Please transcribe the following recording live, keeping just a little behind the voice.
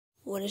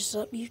What is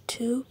up,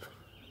 YouTube?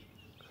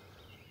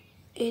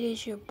 It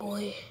is your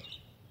boy,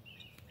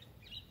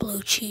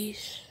 Blue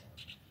Cheese.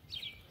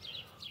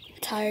 I'm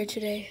tired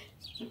today,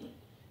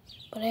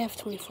 but I have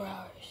 24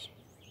 hours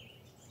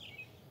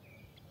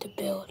to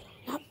build.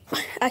 Not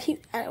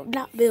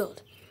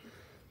build,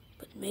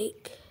 but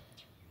make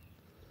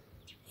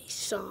a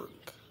song,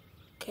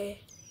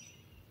 okay?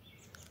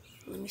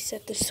 Let me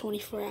set this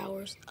 24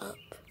 hours up.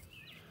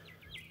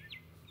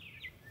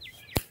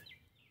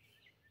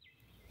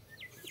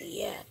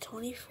 Yeah,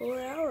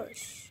 24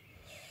 hours.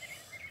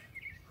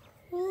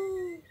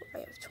 Woo, I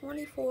have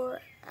 24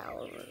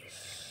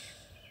 hours.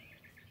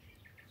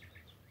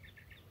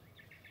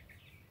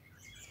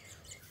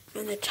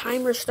 And the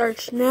timer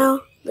starts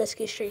now. Let's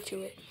get straight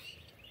to it.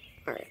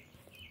 Alright.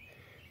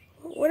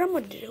 What I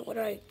want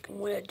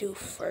to do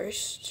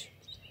first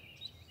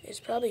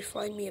is probably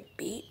find me a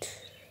beat.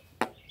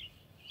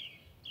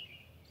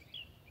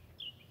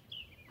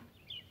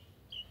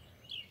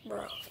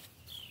 Bro,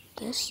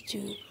 this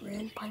dude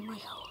ran by my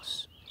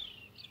house.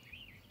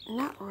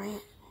 Not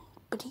ran,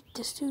 but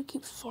this dude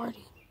keeps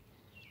farting.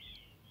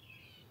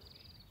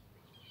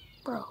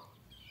 Bro,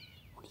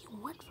 what do you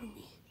want from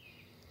me?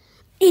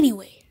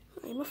 Anyway,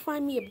 I'm gonna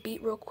find me a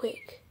beat real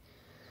quick.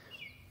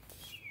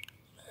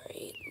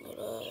 Alright,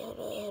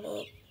 hold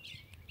up.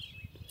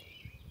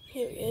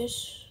 Here it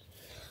is.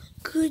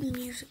 Good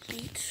music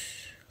beats.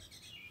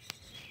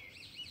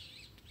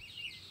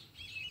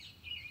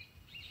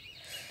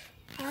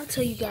 I'll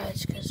tell you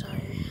guys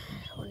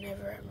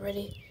whenever I'm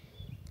ready.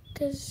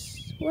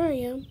 Because where I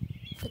am,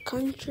 the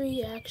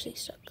country actually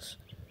sucks.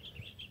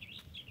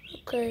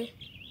 Okay.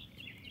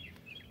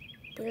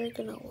 We're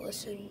gonna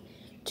listen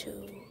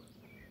to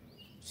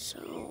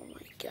oh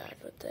my god,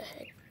 what the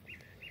heck.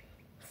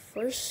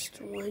 First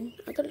one,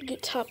 I gotta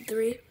get top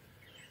 3.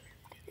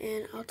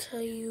 And I'll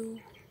tell you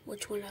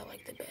which one I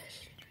like the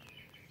best.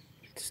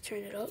 Let's turn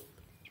it up.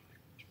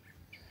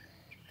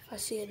 If I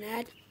see an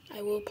ad,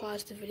 I will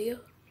pause the video.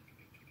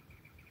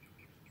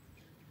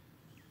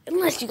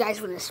 Unless you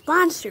guys want to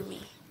sponsor me.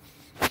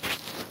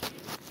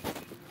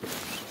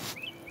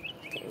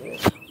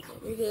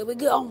 We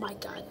go. Oh my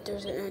god,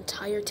 there's an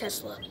entire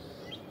Tesla.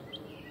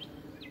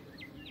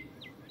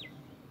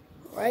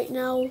 Right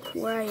now,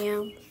 where I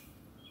am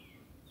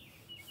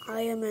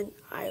in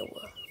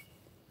Iowa.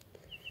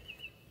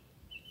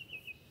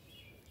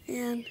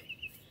 And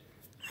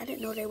I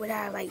didn't know they would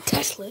have like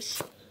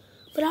Teslas.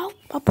 But I'll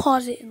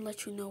pause it and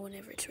let you know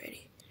whenever it's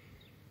ready.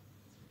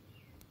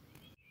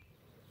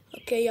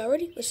 Okay, y'all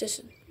ready? Let's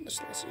listen.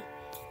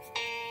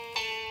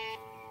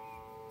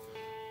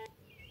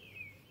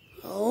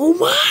 Oh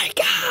my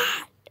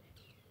god!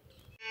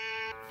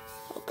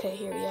 Okay,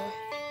 here we are.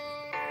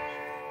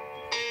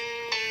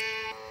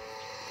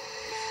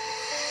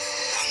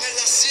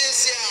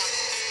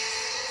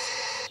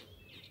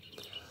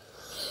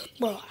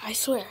 Bro, I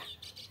swear,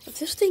 if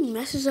this thing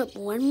messes up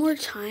one more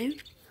time,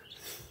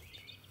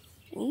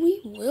 we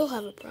will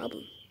have a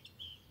problem.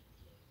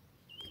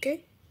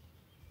 Okay?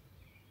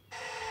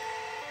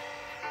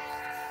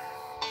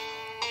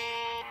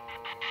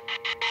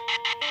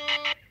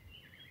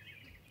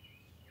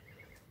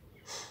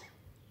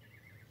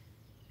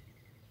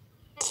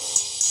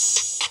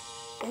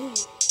 Oh,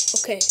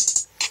 okay.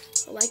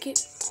 I like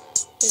it.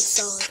 It's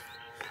solid.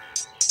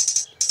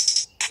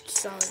 It's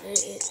solid.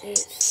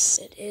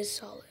 It is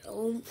solid.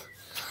 Oh,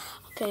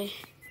 okay.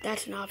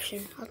 That's an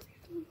option.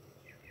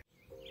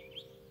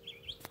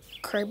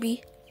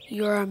 Kirby,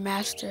 you're a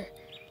master.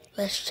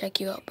 Let's check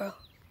you out, bro.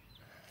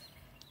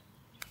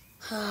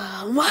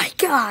 Oh my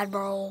god,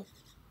 bro.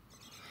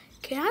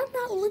 Can I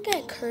not look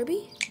at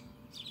Kirby?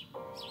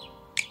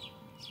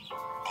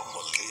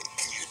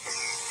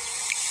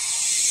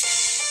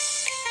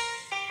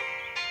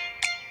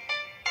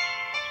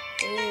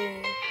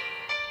 Oh.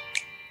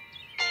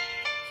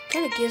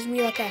 Kind of gives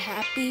me like a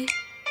happy.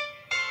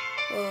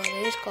 Oh,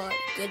 it is called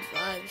Good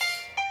Vibes.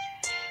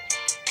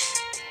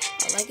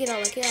 I like it.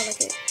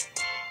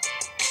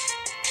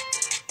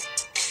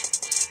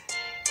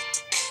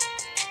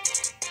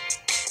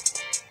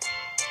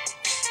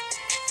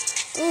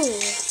 Oh,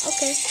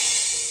 okay.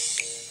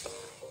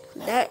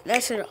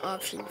 That's an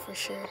option for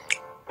sure.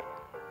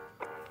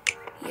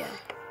 Yeah.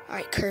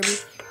 Alright, Kirby.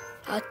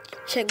 I'll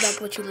check back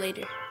with you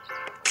later.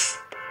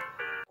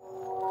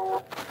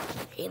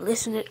 Hey,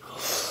 listen it.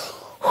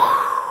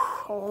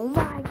 Oh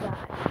my god.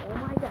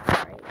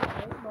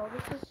 Alright, bro,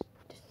 this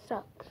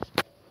sucks.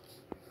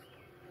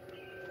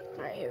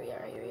 Alright, here we are.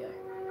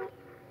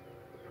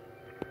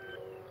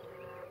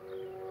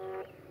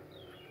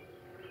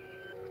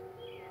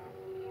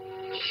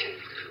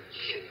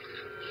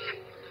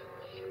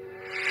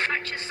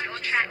 Purchase your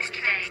tracks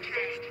today.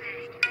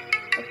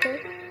 Okay.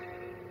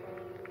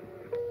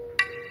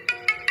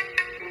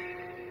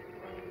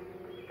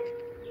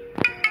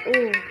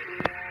 Ooh,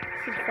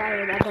 she's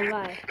fire, not gonna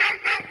lie.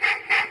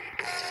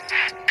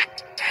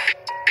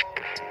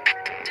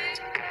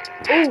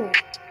 Ooh.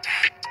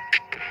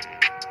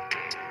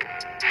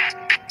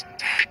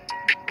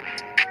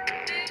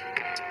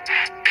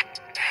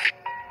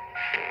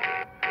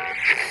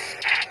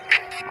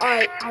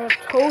 Alright, I have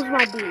chose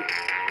my beat.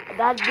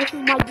 This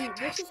is my beat.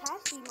 This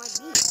has to be my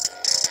beat.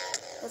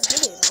 Let's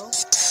get it,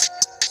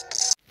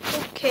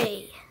 bro.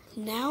 Okay,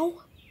 now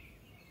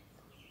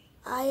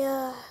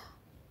I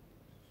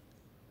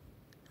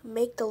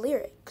make the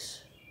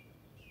lyrics.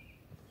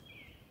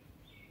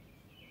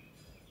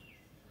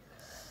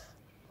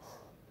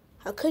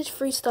 I could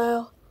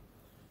freestyle,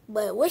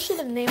 but what should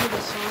the name of the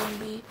song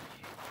be?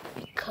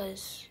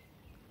 Because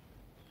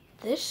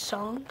this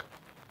song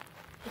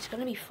is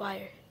gonna be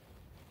fire.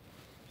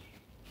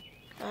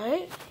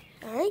 Alright,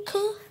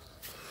 cool.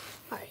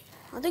 Alright,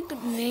 I think the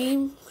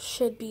name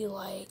should be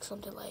like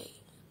something like,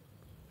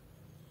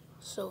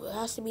 so it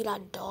has to be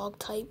that dog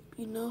type,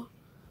 you know?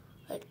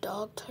 A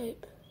dog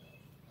type.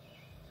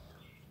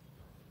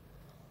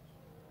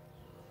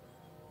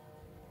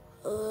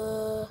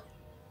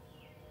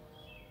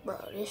 Bro,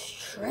 this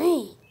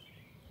train.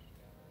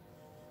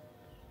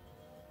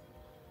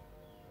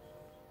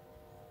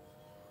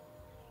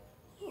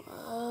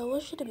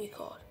 What should it be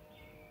called?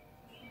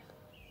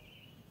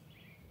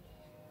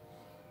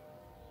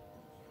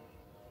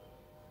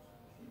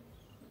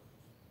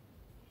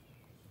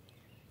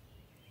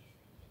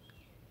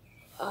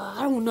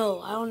 I don't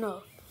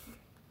know.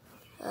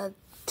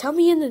 Tell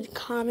me in the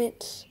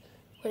comments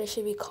what it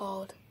should be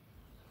called.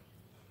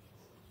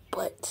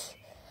 But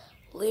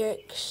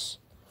lyrics,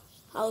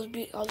 I was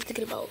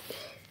thinking about.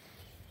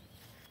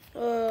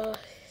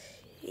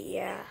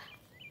 Yeah.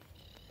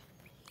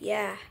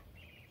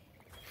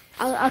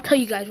 I'll tell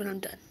you guys when I'm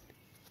done.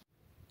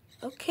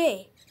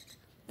 Okay,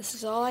 this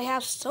is all I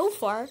have so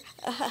far.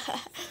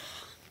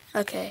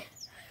 Okay,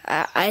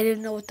 I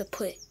didn't know what to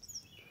put.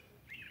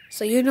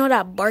 So you know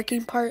that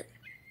barking part?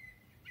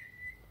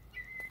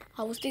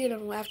 I was thinking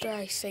of after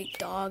I say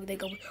dog, they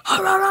go, you know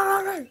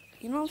what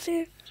I'm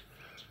saying?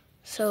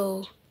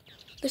 So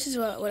this is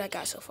what I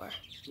got so far.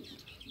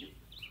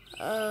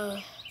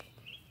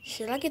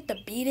 Should I get the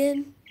beat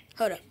in?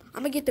 Hold up,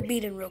 I'm gonna get the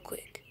beat in real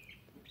quick.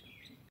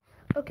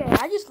 Okay,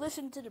 I just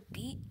listened to the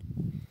beat,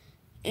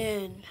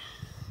 and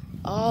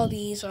all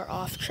these are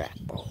off track,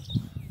 bro.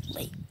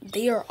 Like,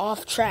 they are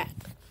off track.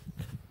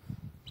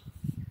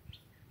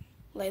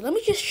 Like, let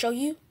me just show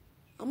you.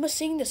 I'm gonna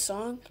sing the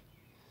song,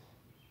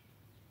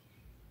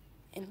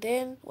 and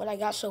then what I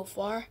got so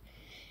far,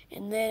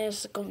 and then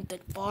it's going to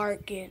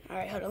bark, and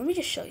alright, hold on, let me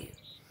just show you.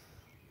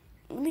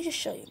 Bro.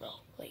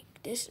 Like,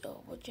 this,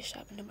 what just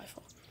happened to my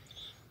phone?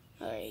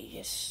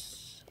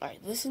 Alright,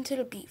 listen to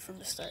the beat from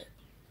the start.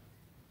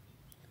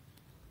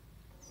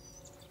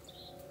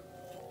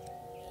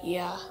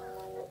 Yeah.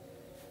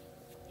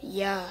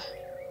 Yeah.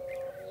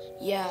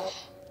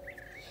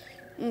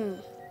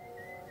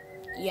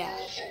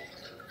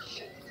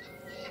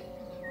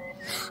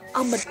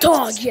 I'm a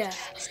dog, yeah.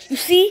 You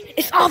see?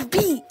 It's off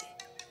beat.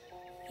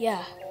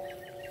 Yeah.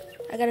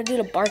 I gotta do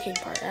the barking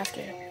part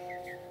after.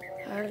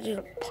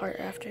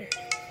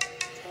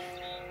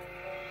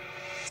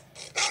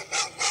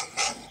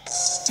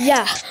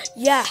 Yeah.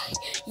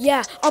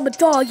 I'm a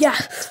dog, yeah.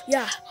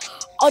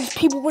 All these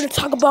people want to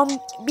talk about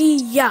me,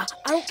 yeah.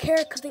 I don't care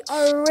because they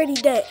already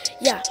dead.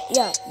 Yeah.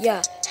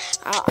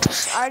 I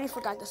already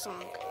forgot the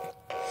song.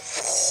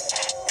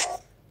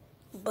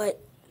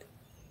 But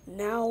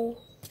now,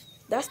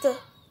 that's the,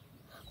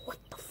 what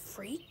the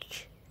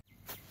freak?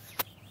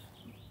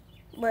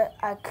 But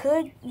I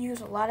could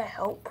use a lot of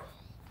help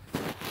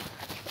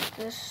with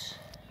this.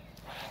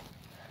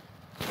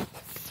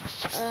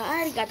 I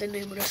already got the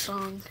name of the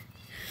song.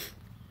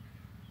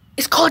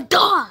 It's called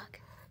Dog.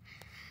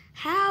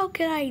 How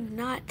can I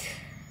not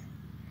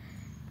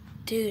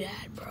do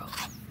that, bro?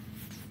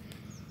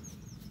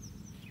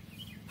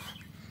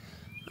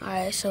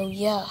 Alright, so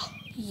yeah.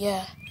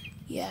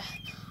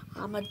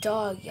 I'm a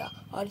dog, yeah.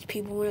 All these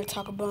people want to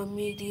talk about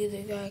me. Do you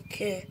think I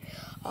care?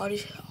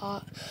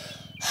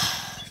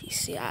 You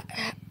see,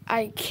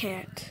 I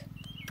can't.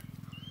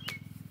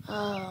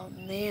 Oh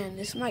man,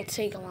 this might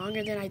take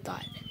longer than I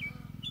thought.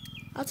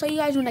 I'll tell you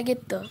guys when I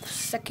get the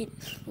second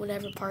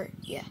whatever part.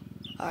 Yeah.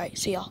 Alright,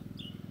 see y'all.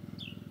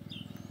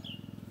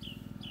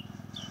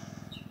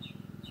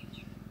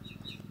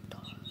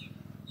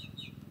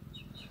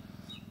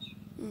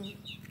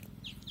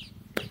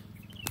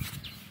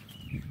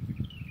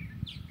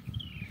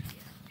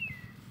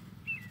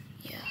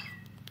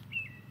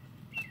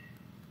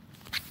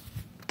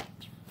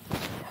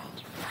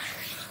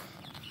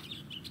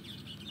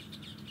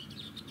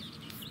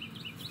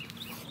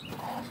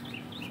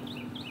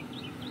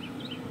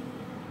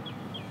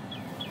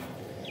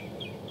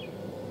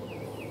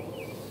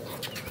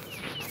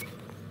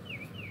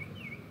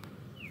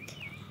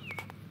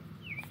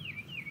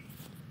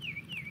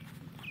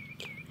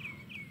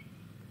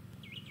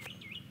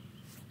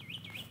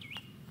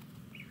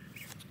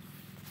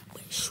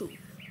 Shoot.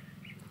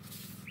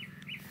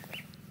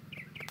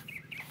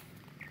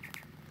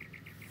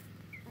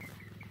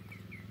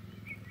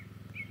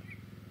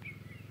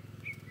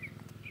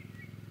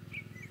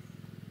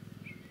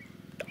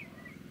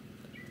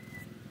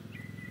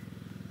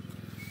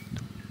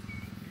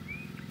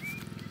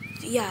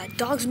 Yeah,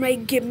 dogs may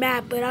get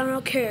mad, but I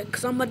don't care,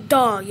 because I'm a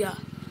dog, yeah.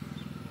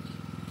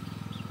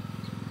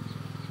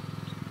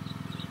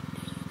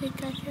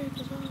 think I care?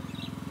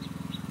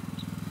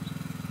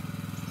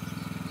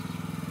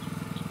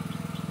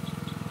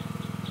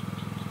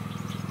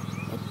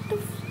 What the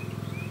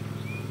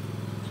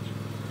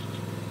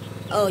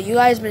Oh, you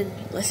guys been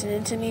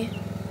listening to me?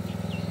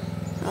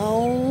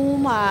 Oh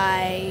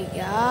my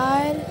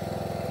god.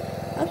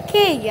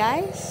 Okay,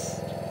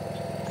 guys.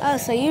 Oh,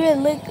 so you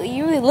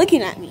really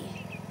looking at me.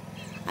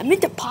 I'm in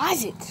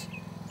deposits.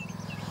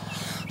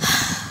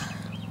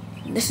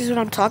 This is what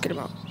I'm talking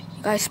about.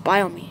 You guys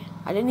spy on me.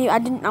 I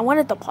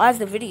wanted to pause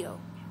the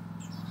video.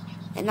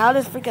 And now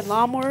this freaking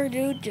lawnmower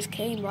dude just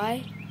came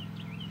by.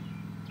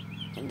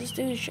 And this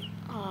dude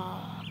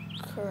oh,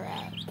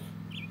 crap.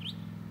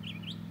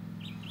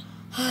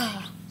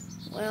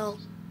 Well,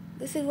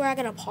 this is where I'm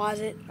gonna pause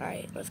it.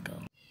 Alright, let's go.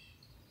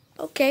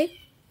 Okay.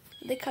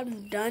 I think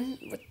I'm done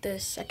with the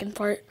second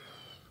part.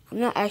 I'm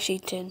not actually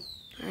 10,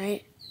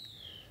 alright?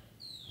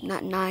 I'm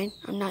not 9.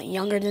 I'm not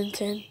younger than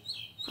 10.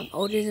 I'm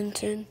older than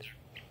 10.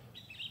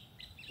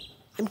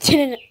 I'm 10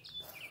 and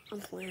I'm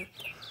playing.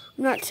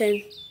 I'm not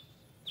 10.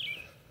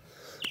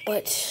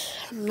 But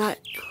I'm not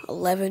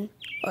 11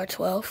 or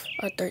 12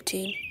 or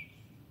 13.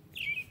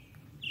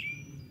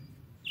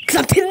 Because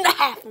I'm 10 and a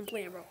half. I'm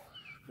playing, bro.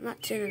 I'm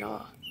not 10 at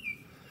all.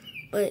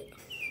 But,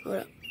 hold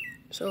up.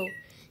 So,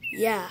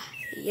 yeah.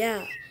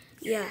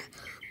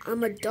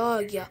 I'm a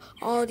dog, yeah.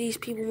 All these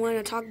people want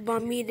to talk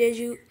about me,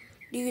 do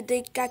you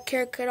think I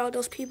care? Cut all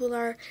those people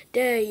are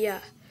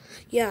dead,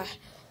 yeah.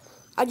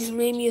 I just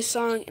made me a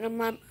song, and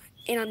I'm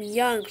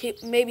young.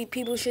 Maybe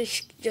people should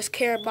just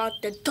care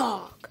about the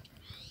dog.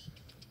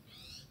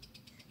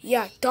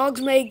 Yeah,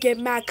 dogs may get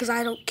mad because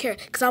I don't care.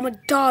 Because I'm a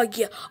dog,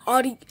 yeah.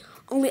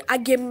 Only I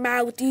get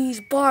mad with these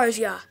bars,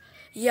 yeah.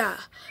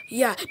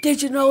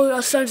 Did you know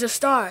the sun's a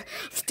star?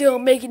 I'm still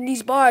making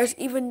these bars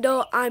even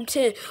though I'm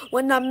 10.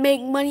 When I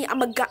make money,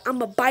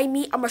 I'ma buy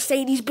me a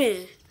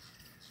Mercedes-Benz.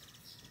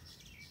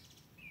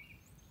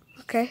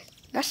 Okay,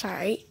 that's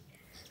alright.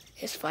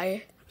 It's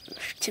fire.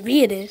 To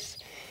me it is.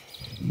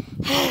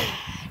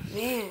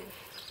 Man,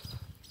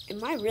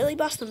 am I really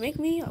about to make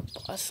me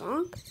a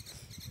song?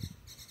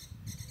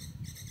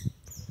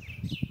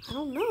 I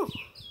don't know.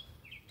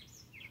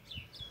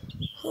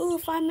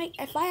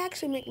 If I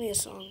actually make me a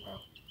song, bro,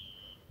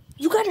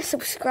 you gotta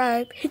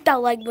subscribe, hit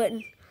that like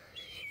button,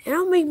 and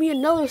I'll make me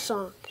another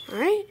song,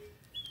 alright?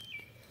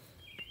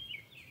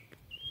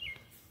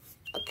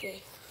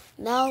 Okay,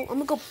 now I'm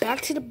gonna go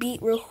back to the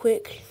beat real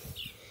quick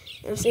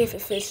and see if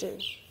it fits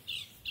in.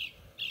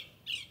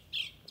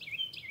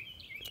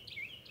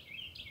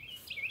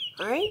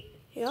 Alright,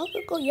 y'all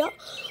go, y'all.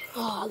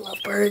 Oh, I love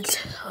birds.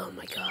 Oh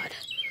my god.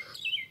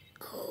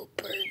 Oh,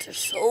 birds are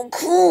so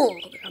cool.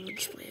 I'm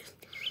just playing.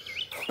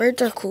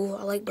 Birds are cool.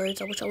 I like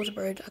birds. I wish I was a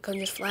bird. I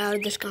couldn't just fly out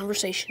of this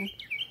conversation.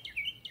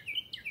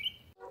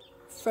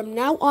 From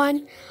now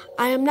on,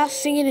 I am not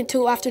singing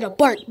until after the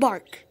bark.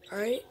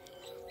 Alright?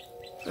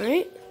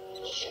 Alright?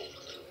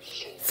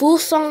 Full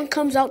song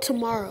comes out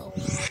tomorrow.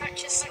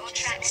 Purchase your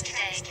tracks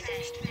today.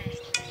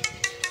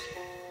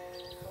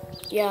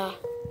 Yeah.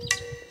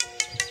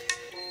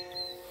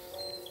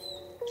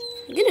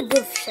 Get a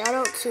good shout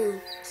out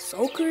to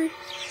Soaker.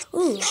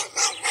 Ooh.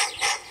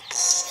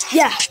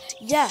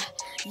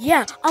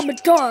 Yeah, I'm a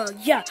dog.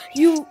 Yeah,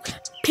 you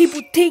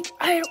people think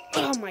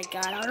oh my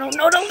god, I don't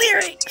know the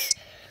lyrics.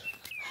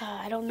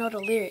 I don't know the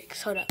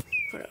lyrics. Hold up.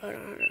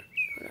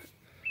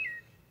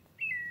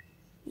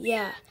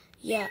 Yeah,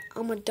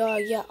 I'm a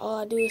dog. Yeah, all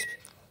I do is,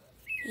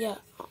 yeah,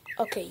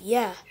 okay,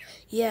 yeah,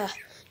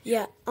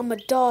 I'm a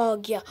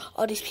dog. Yeah,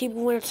 all these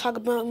people want to talk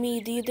about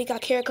me. Do you think I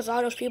care? Cause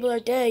all those people are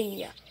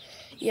dead.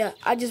 Yeah,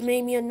 I just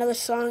made me another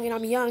song and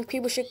I'm young.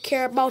 People should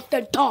care about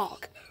the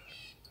dog.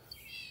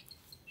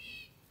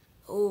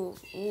 Ooh,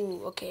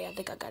 okay, I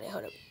think I got it.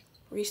 Hold up.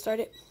 Restart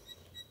it.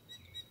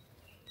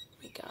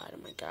 Oh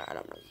my god,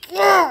 I'm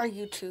like,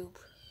 YouTube.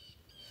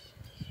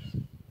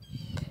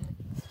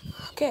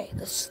 Okay,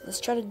 let's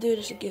try to do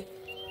this again.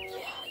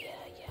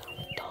 Yeah, I'm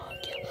a dog,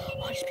 yeah.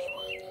 All these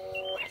people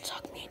want to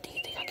talk to me. Do you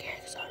think I care?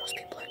 Because all those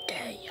people are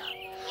dead,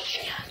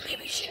 yeah.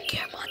 Maybe you should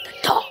care about the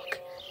dog.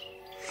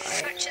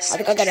 Alright, I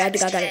think I got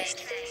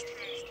it.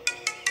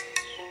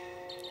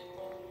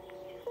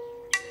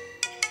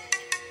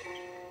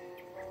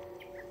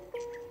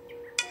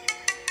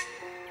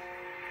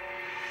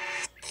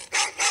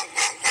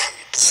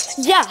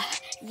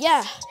 Yeah.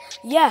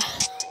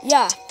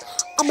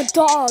 I'm a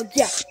dog,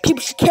 yeah.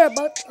 People should care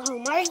about, oh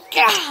my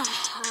god.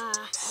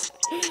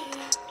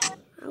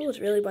 I was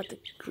really about to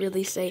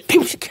really say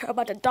people should care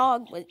about the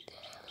dog, but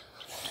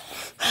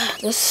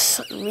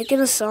making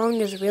a song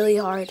is really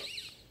hard.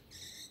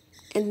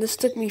 And this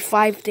took me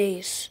 5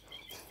 days.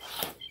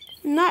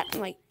 Not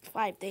like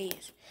 5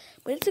 days,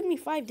 but it took me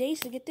 5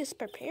 days to get this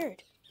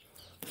prepared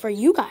for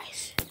you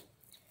guys.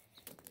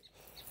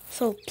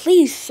 So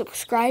please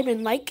subscribe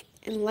and like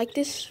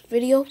this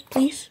video,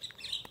 please,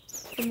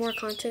 for more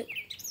content,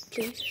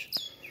 please.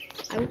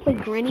 I will play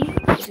Granny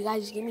if you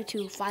guys give me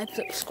to 5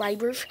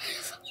 subscribers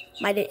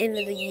by the end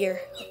of the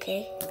year,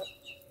 okay?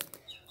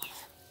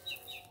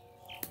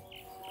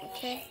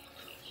 Okay.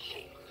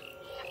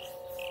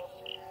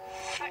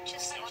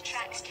 Purchase your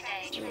tracks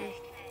today.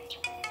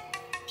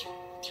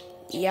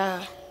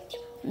 Yeah.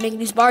 Making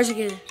these bars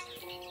again.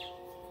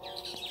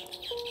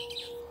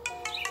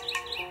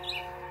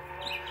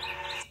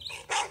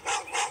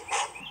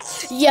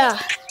 Yeah.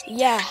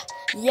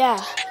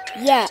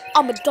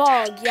 I'm a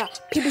dog. Yeah.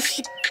 People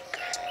should.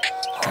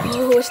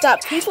 Oh, it's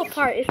that people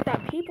part.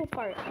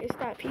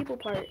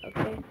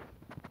 Okay.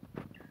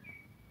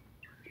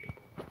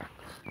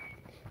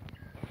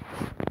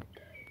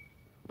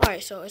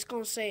 Alright, so it's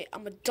gonna say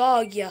I'm a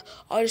dog. Yeah.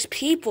 All these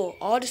people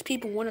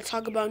want to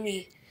talk about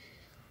me.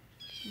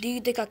 Do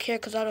you think I care?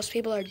 Cause all those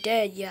people are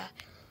dead. Yeah.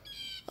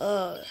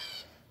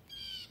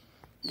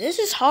 This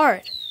is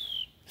hard.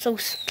 So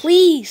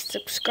please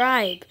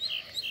subscribe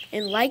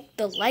and like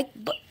the like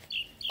button.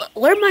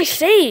 What am I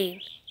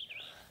saying?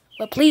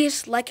 But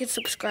please like and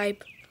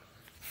subscribe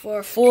for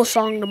a full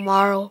song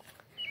tomorrow.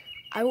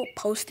 I will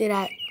post it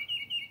at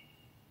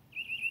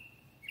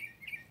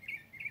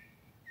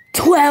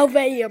 12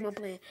 a.m. I'm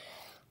playing.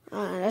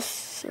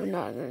 That's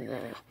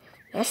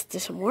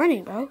this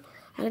morning, bro.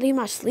 I need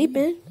my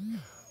sleeping.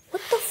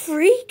 What the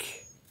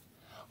freak?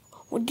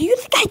 Well, do you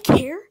think I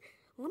care?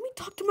 Let me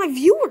talk to my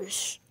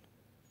viewers.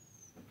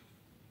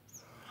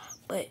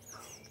 But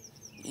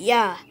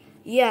yeah.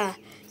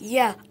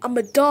 I'm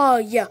a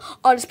dog. Yeah,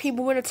 all these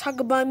people want to talk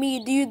about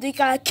me. Do you think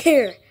I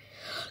care?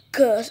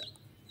 Cause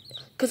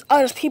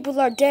all those people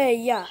are dead.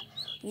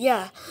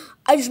 Yeah.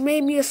 I just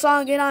made me a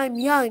song and I'm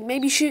young.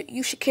 Maybe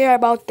you should care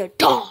about the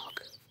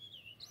dog.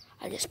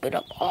 I just spit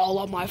up all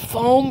on my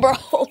phone, bro.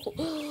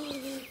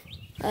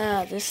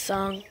 This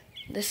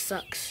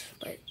sucks,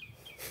 but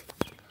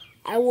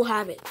I will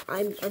have it.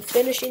 I'm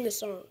finishing the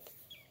song.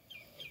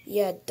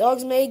 Yeah,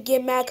 dogs may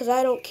get mad because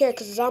I don't care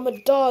because I'm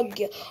a dog.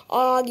 Yeah.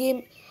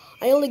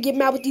 I only get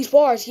mad with these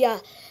bars. Yeah.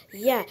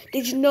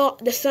 Did you know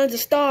the sun's a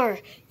star?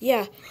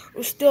 Yeah,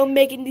 I'm still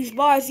making these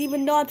bars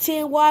even though I'm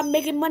saying why I'm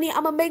making money.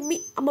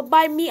 I'ma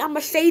buy me a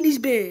Mercedes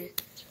Benz.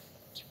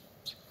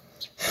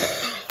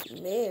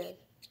 Man,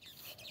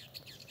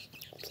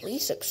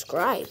 please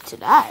subscribe to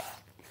that.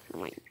 Oh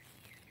my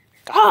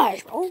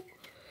gosh, bro.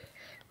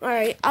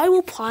 Alright, I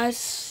will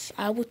pause.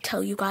 I will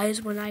tell you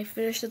guys when I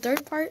finish the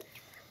third part.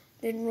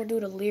 Then we'll do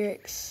the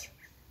lyrics.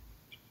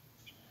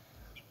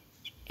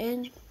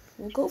 And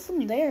we'll go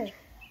from there.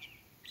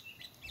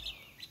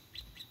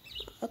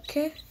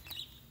 Okay?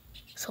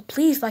 So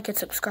please like and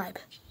subscribe.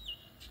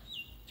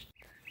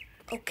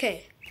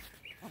 Okay.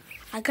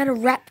 I gotta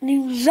wrap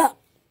things up.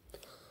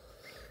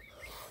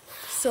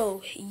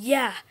 So,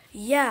 yeah,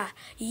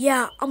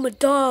 I'm a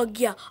dog,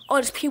 yeah. All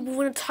these people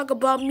want to talk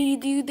about me.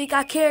 Do you think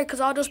I care?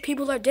 Because all those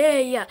people are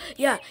dead,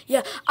 yeah.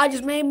 I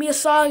just made me a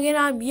song and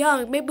I'm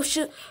young. Maybe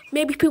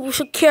people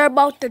should care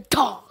about the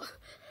dog.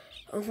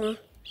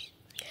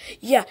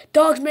 Yeah,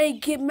 dogs may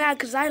get mad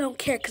because I don't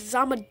care because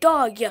I'm a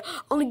dog, yeah.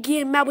 Only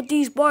getting mad with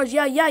these bars,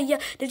 yeah.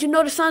 Did you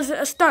know the sun's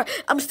a star?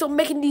 I'm still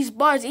making these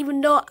bars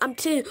even though I'm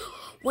 10.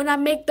 When I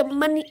make the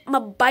money,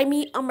 I'ma buy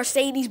me a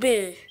Mercedes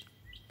Benz.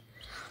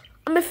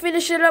 I'm gonna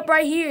finish it up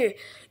right here.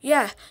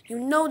 Yeah, you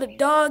know the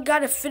dog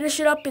gotta finish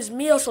it up his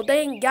meal, so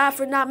thank God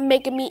for not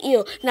making me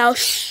ill. Now,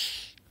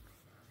 shh.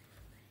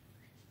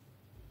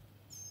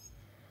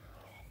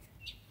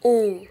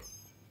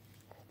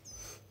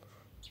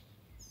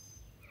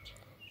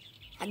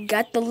 I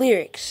got the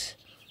lyrics.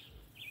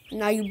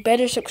 Now you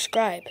better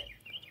subscribe.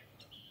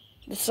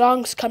 The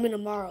song's coming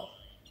tomorrow.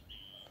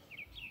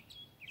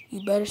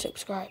 You better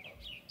subscribe.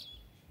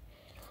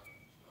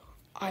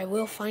 I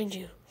will find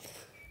you.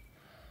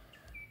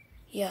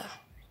 Yeah.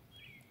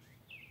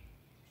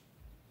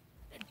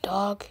 The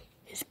dog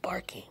is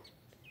barking.